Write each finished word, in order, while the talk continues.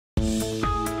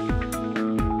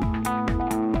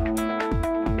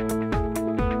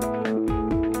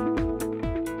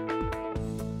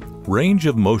Range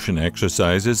of motion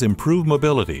exercises improve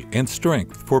mobility and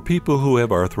strength for people who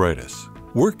have arthritis.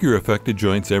 Work your affected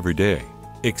joints every day.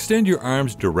 Extend your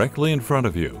arms directly in front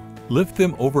of you. Lift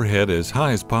them overhead as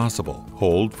high as possible.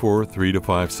 Hold for 3 to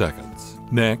 5 seconds.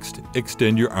 Next,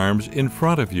 extend your arms in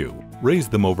front of you. Raise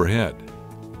them overhead.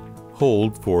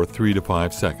 Hold for 3 to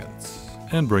 5 seconds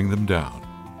and bring them down.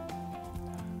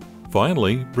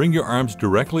 Finally, bring your arms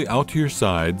directly out to your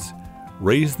sides.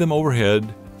 Raise them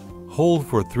overhead. Hold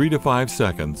for 3 to 5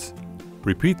 seconds.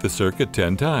 Repeat the circuit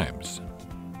 10 times.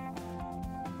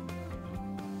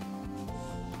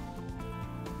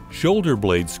 Shoulder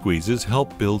blade squeezes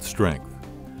help build strength.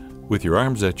 With your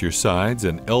arms at your sides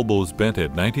and elbows bent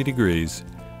at 90 degrees,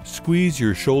 squeeze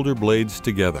your shoulder blades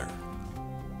together.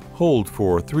 Hold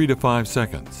for 3 to 5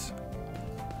 seconds.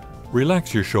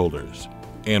 Relax your shoulders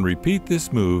and repeat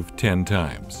this move 10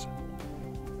 times.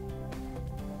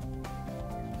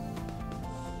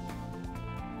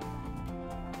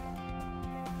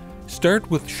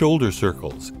 Start with shoulder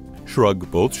circles.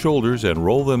 Shrug both shoulders and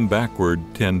roll them backward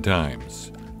 10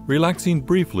 times, relaxing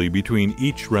briefly between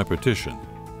each repetition.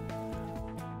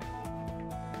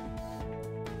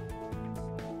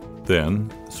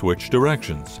 Then, switch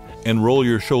directions and roll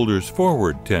your shoulders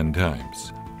forward 10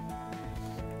 times.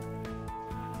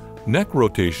 Neck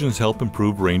rotations help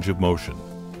improve range of motion.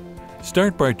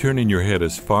 Start by turning your head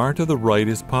as far to the right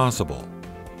as possible.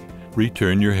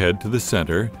 Return your head to the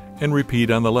center and repeat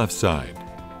on the left side.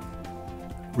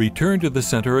 Return to the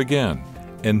center again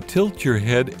and tilt your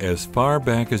head as far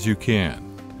back as you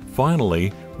can.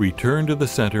 Finally, return to the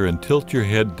center and tilt your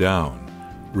head down.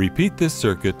 Repeat this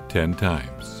circuit 10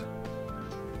 times.